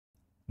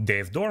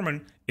Dave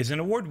Dorman is an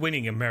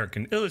award-winning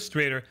American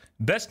illustrator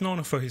best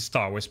known for his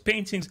Star Wars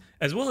paintings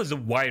as well as a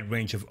wide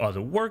range of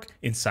other work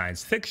in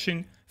science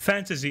fiction,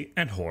 fantasy,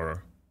 and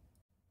horror.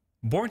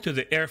 Born to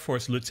the Air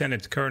Force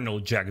Lieutenant Colonel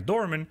Jack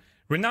Dorman,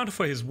 renowned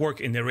for his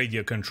work in the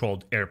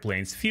radio-controlled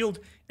airplanes field,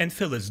 and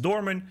Phyllis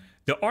Dorman,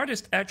 the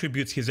artist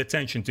attributes his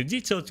attention to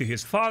detail to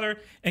his father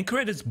and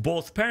credits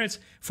both parents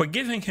for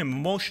giving him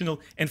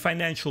emotional and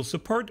financial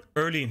support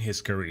early in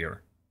his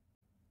career.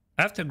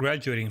 After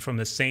graduating from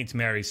the St.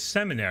 Mary's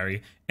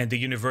Seminary and the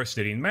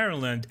University in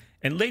Maryland,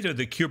 and later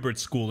the Kubert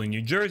School in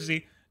New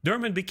Jersey,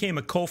 Dorman became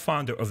a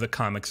co-founder of the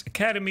Comics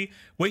Academy,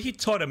 where he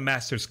taught a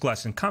master's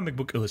class in comic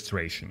book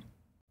illustration.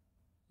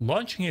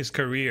 Launching his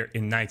career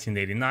in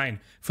 1989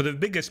 for the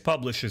biggest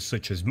publishers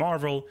such as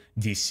Marvel,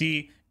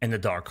 DC, and the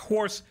Dark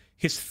Horse,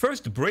 his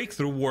first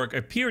breakthrough work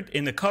appeared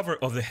in the cover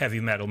of the Heavy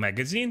Metal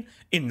magazine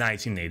in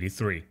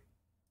 1983.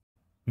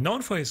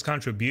 Known for his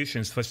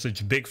contributions for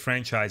such big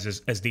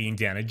franchises as the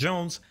Indiana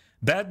Jones,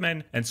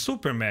 Batman, and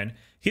Superman,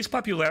 his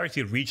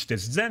popularity reached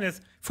its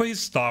zenith for his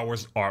Star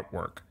Wars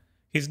artwork.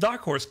 His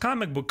Dark Horse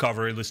comic book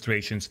cover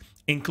illustrations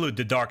include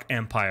The Dark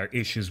Empire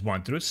issues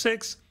 1 through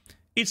 6,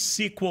 its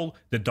sequel,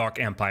 The Dark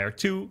Empire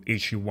 2,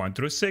 issue 1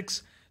 through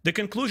 6, the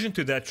conclusion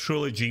to that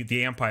trilogy,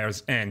 The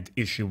Empire's End,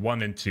 issue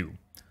 1 and 2.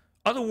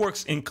 Other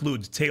works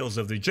include Tales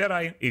of the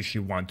Jedi,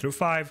 issue 1 through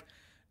 5,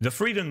 The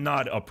Freedom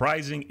Nod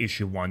Uprising,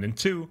 issue 1 and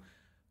 2,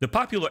 the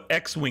popular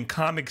X-Wing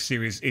comic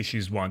series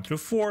issues 1 through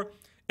 4,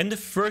 and the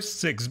first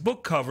 6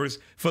 book covers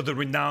for the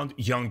renowned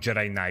Young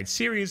Jedi Knight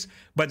series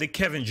by the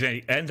Kevin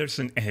J.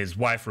 Anderson and his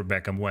wife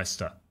Rebecca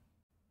Muesta.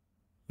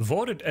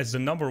 Voted as the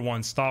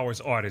 #1 Star Wars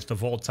artist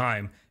of all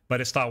time by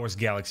the Star Wars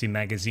Galaxy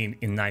magazine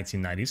in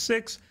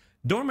 1996,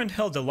 Dorman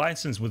held a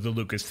license with the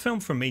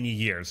Lucasfilm for many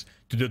years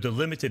to do the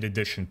limited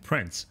edition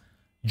prints.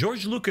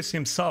 Geroge Lucas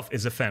himself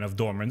is a fan of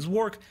Dorman's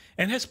work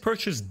and has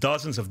purchased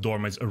dozens of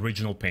Dorman's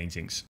original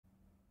paintings.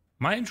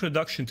 My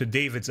introduction to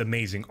David's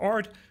amazing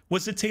art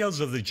was the Tales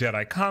of the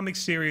Jedi comic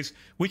series,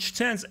 which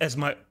stands as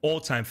my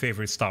all-time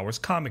favorite Star Wars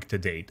comic to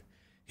date.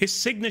 His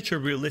signature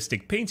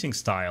realistic painting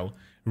style,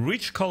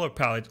 rich color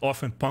palette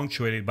often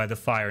punctuated by the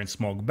fire and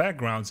smoke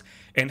backgrounds,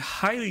 and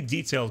highly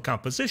detailed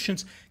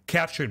compositions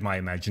captured my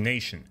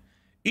imagination.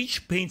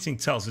 Each painting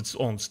tells its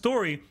own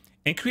story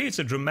and creates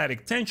a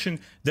dramatic tension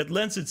that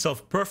lends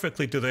itself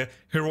perfectly to the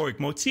heroic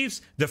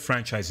motifs the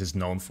franchise is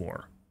known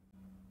for.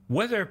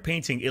 Whether a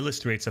painting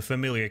illustrates a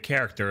familiar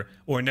character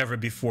or a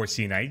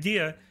never-before-seen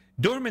idea,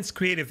 Dorman's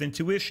creative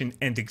intuition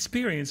and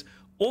experience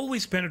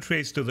always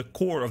penetrates to the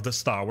core of the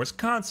Star Wars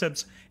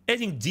concepts,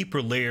 adding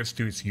deeper layers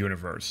to its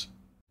universe.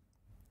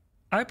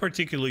 I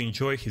particularly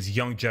enjoy his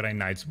Young Jedi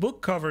Knights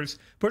book covers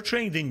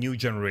portraying the new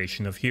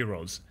generation of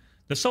heroes.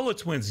 The solo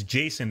twins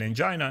Jason and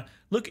Jaina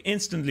look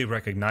instantly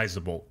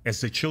recognizable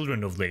as the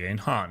children of Leia and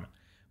Han,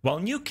 while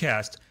new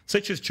cast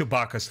such as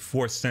Chewbacca's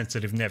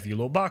Force-sensitive nephew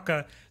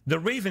Lobaka, the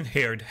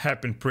raven-haired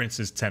Happen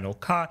Princess Tenel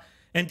Ka,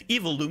 and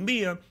evil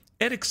Lumia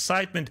add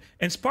excitement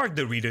and spark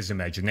the reader's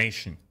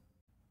imagination.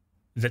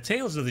 The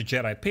Tales of the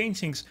Jedi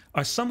paintings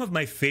are some of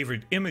my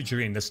favorite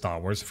imagery in the Star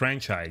Wars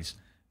franchise.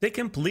 They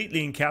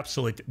completely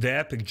encapsulate the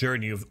epic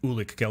journey of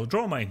Ulic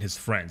Qel-Droma and his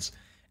friends,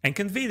 and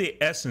convey the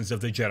essence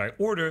of the Jedi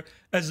Order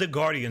as the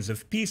guardians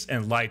of peace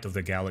and light of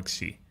the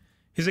galaxy.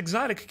 His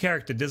exotic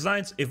character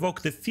designs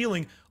evoke the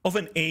feeling of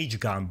an age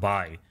gone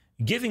by,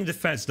 giving the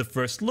fans the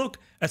first look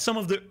at some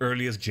of the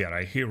earliest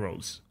Jedi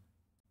heroes.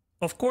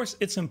 Of course,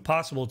 it's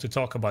impossible to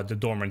talk about the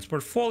Dorman's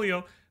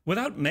portfolio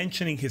without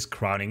mentioning his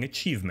crowning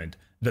achievement,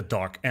 The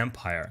Dark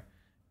Empire.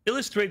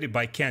 Illustrated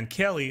by Ken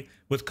Kelly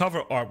with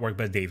cover artwork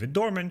by David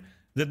Dorman,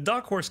 the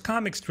Dark Horse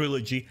Comics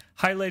trilogy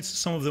highlights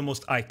some of the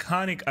most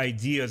iconic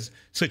ideas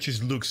such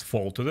as Luke's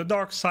fall to the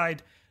dark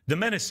side, the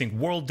menacing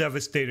world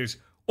devastators,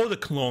 or the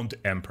cloned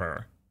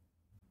Emperor.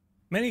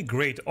 Many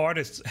great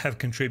artists have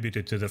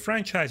contributed to the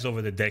franchise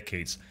over the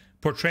decades,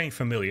 portraying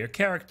familiar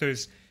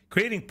characters,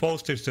 creating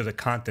posters to the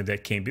content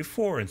that came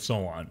before, and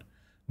so on.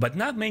 But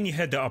not many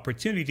had the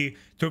opportunity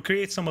to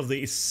create some of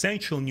the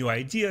essential new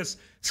ideas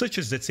such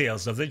as the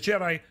Tales of the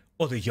Jedi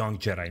or the Young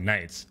Jedi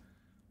Knights.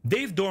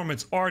 Dave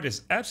Dorman's art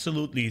is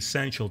absolutely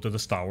essential to the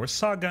Star Wars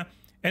saga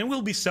and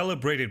will be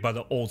celebrated by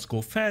the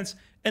old-school fans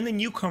and the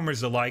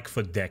newcomers alike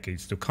for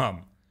decades to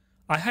come.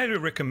 I highly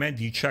recommend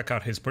you check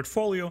out his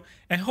portfolio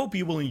and hope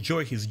you will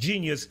enjoy his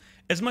genius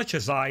as much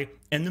as I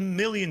and the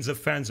millions of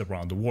fans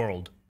around the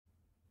world.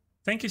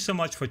 Thank you so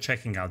much for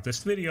checking out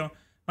this video.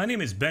 My name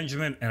is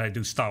Benjamin and I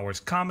do Star Wars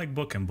comic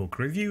book and book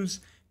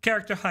reviews,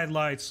 character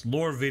highlights,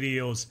 lore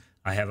videos.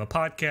 I have a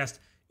podcast.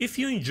 If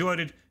you enjoyed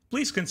it,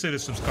 please consider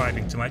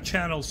subscribing to my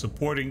channel,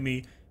 supporting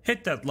me,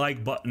 hit that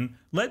like button,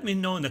 let me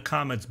know in the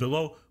comments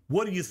below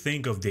what do you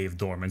think of Dave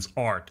Dorman's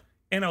art,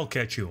 and I'll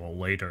catch you all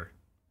later.